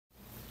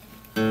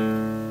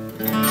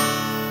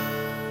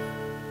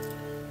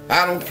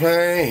I don't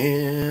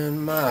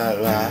plan my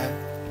life.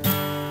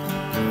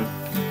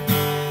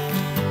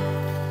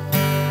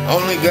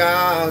 Only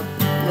God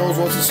knows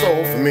what's in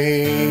store for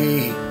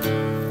me.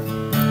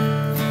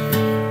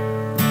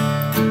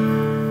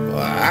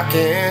 Well, I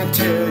can't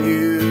tell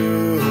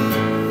you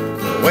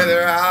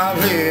whether I'll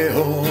live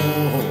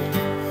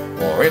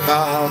or if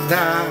I'll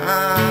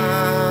die,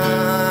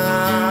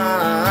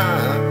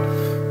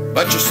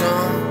 but you're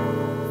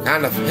some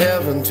kind of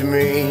heaven to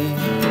me,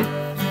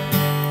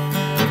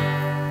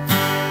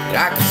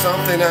 like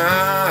something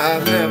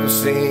I've never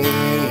seen,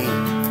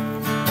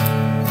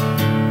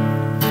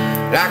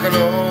 like an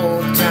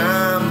old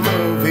time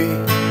movie,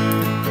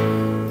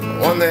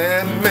 one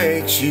that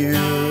makes you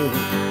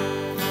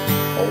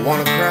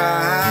wanna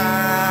cry.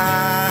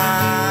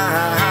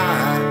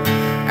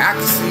 I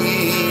can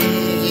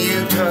see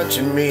you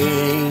touching me,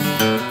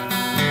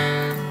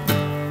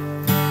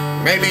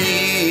 maybe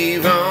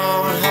even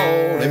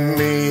holding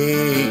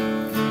me,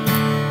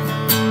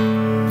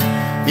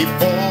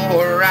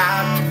 before I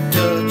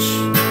touch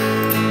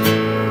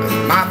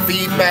my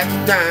feet back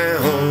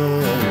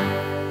down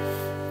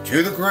to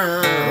the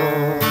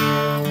ground.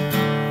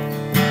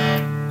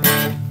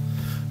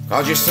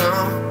 'Cause you're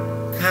some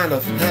kind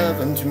of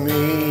heaven to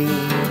me,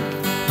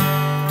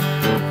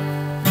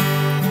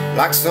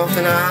 like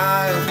something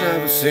I've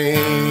never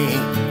seen,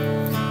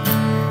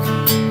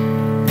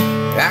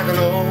 like an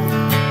old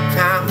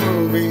time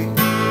movie,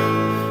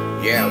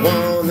 yeah,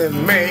 one that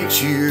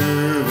makes you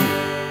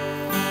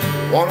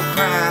wanna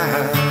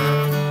cry.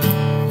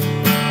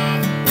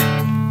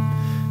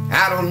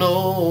 I don't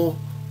know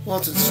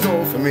what's in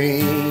store for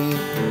me,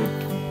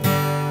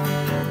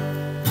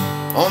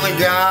 only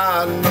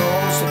God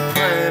knows the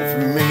plan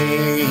for me.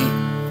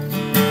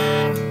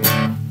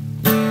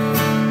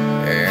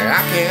 Yeah,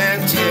 I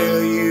can't tell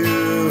you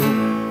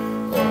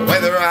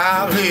whether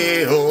I'll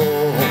live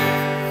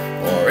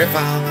or if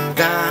I'll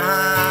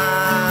die,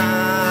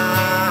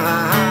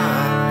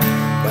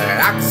 but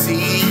I can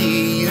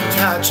see you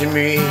touching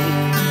me,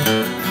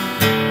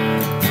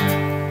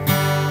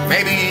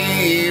 maybe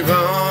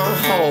even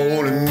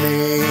holding me,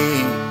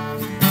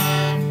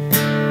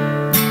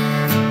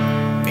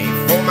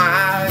 before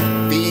my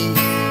feet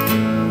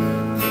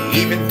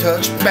even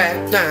touch back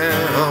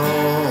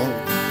down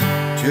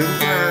to the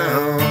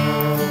ground.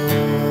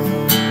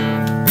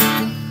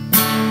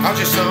 'Cause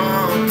you're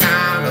some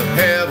kind of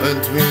heaven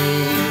to me,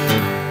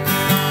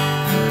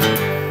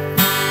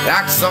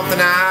 like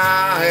something I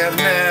have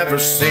never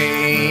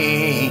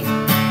seen,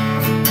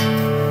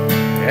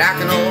 like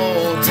an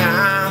old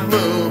time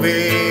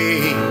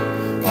movie,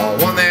 or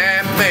one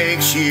that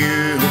makes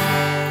you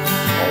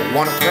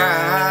wanna cry.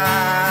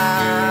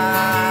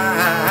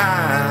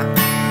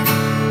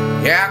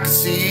 Yeah, I can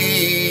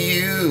see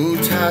you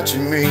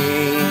touching me,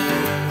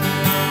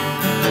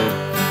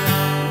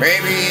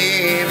 maybe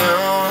even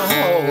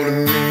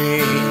holding me,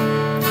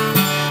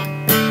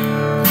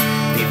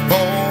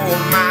 before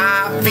my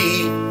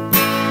feet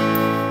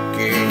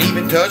can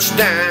even touch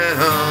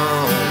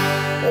down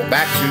or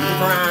back to the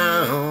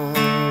ground.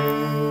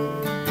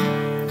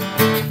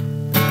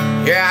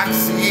 Yeah, I can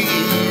see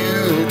you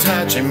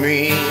touching me,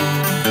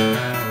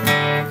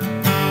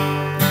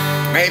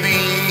 maybe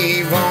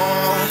even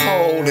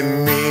holding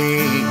me,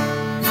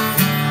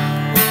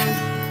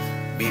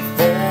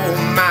 before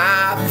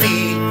my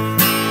feet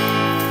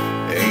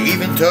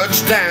even touch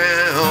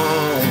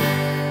down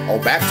or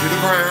back to the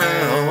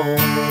ground.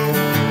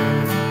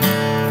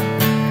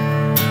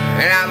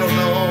 And I don't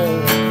know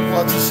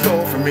what's in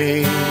store for me,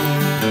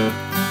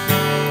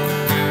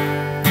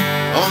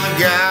 only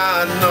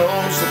God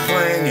knows the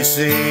plan, you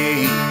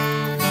see.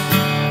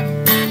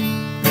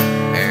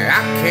 And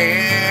I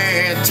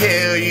can't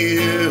tell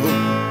you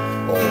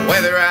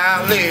whether I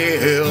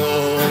live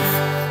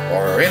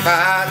or if I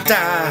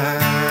die.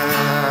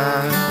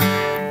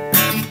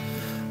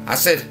 I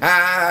said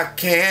I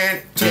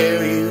can't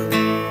tell you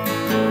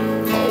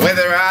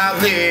whether I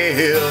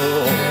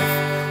live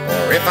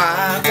or if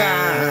I die.